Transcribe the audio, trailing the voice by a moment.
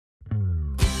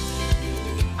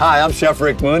Hi, I'm Chef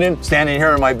Rick Moonen, standing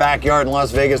here in my backyard in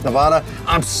Las Vegas, Nevada.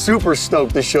 I'm super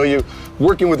stoked to show you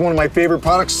working with one of my favorite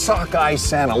products, Sockeye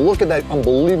Salmon. Look at that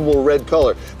unbelievable red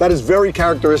color. That is very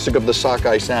characteristic of the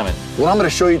Sockeye Salmon. What I'm gonna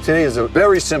show you today is a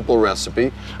very simple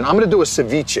recipe, and I'm gonna do a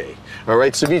ceviche. All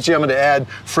right, ceviche, I'm gonna add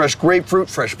fresh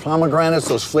grapefruit, fresh pomegranates.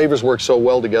 Those flavors work so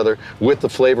well together with the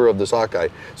flavor of the sockeye.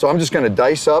 So I'm just gonna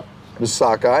dice up the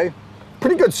sockeye,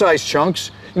 pretty good sized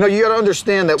chunks. You know, you gotta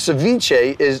understand that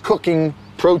ceviche is cooking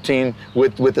protein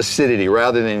with acidity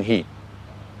rather than heat.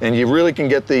 And you really can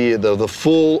get the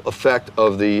full effect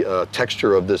of the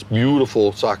texture of this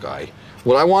beautiful sockeye.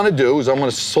 What I want to do is I'm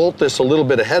going to salt this a little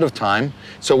bit ahead of time.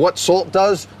 So what salt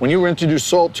does, when you introduce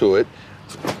salt to it,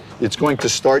 it's going to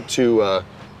start to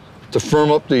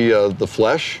firm up the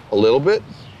flesh a little bit,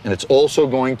 and it's also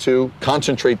going to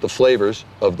concentrate the flavors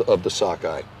of the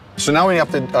sockeye. So now we have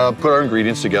to put our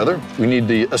ingredients together. We need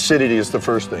the acidity is the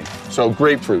first thing. So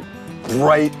grapefruit,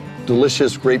 bright,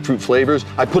 delicious grapefruit flavors.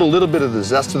 I put a little bit of the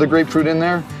zest of the grapefruit in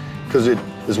there because it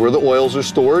is where the oils are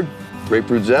stored.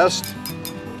 Grapefruit zest.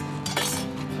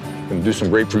 Gonna do some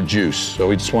grapefruit juice. So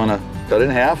we just wanna cut it in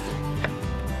half.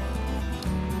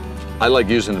 I like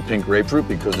using the pink grapefruit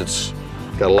because it's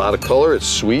got a lot of color, it's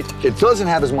sweet. It doesn't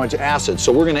have as much acid,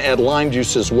 so we're gonna add lime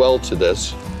juice as well to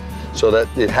this so that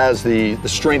it has the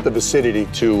strength of acidity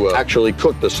to actually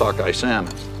cook the sockeye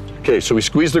salmon. Okay, so we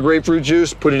squeeze the grapefruit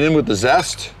juice, put it in with the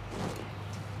zest.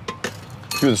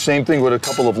 Do the same thing with a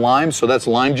couple of limes, so that's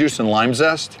lime juice and lime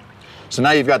zest. So now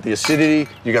you've got the acidity,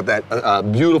 you got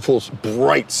that beautiful,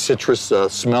 bright citrus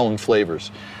smell and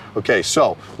flavors. Okay,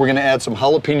 so we're gonna add some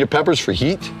jalapeno peppers for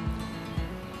heat.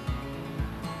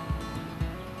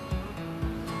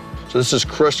 So this is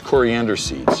crushed coriander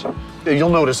seeds. You'll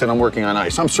notice that I'm working on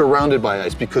ice. I'm surrounded by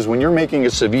ice because when you're making a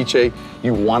ceviche,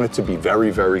 you want it to be very,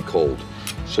 very cold.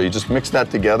 So you just mix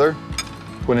that together,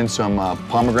 put in some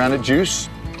pomegranate juice.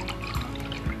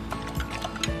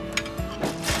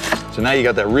 So now you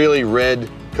got that really red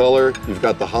color. You've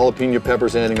got the jalapeno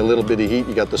peppers adding a little bit of heat.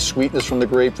 You got the sweetness from the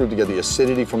grapefruit. You got the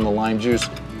acidity from the lime juice.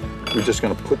 We're just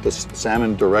gonna put the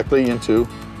salmon directly into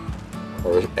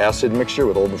our acid mixture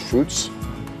with all the fruits.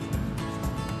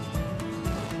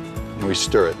 And we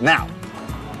stir it. Now,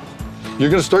 you're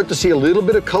gonna start to see a little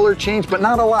bit of color change, but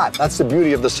not a lot. That's the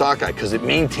beauty of the sockeye, because it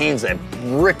maintains that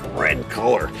brick red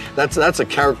color. That's a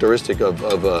characteristic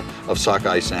of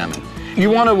sockeye salmon. You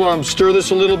wanna stir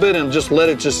this a little bit and just let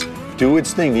it just do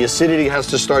its thing. The acidity has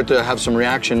to start to have some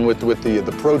reaction with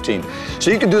the protein.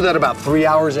 So you can do that about 3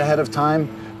 hours ahead of time,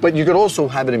 but you could also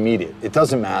have it immediate. It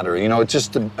doesn't matter, you know, it's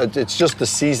just the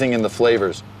seasoning and the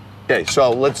flavors. Okay,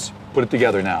 so let's put it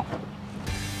together now.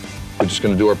 We're just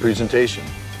gonna do our presentation.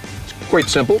 Quite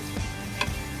simple.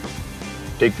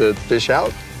 Take the fish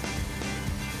out,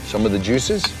 some of the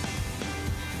juices.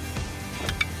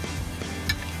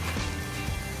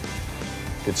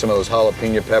 Get some of those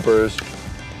jalapeno peppers.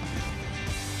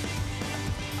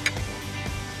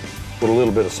 Put a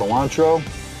little bit of cilantro,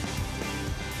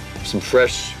 some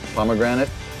fresh pomegranate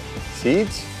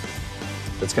seeds.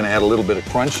 That's gonna add a little bit of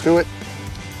crunch to it.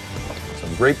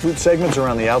 Some grapefruit segments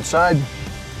around the outside.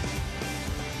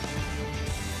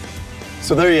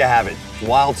 So there you have it.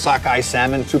 Wild sockeye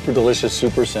salmon, super delicious,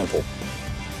 super simple.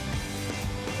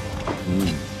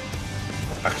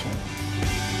 Excellent.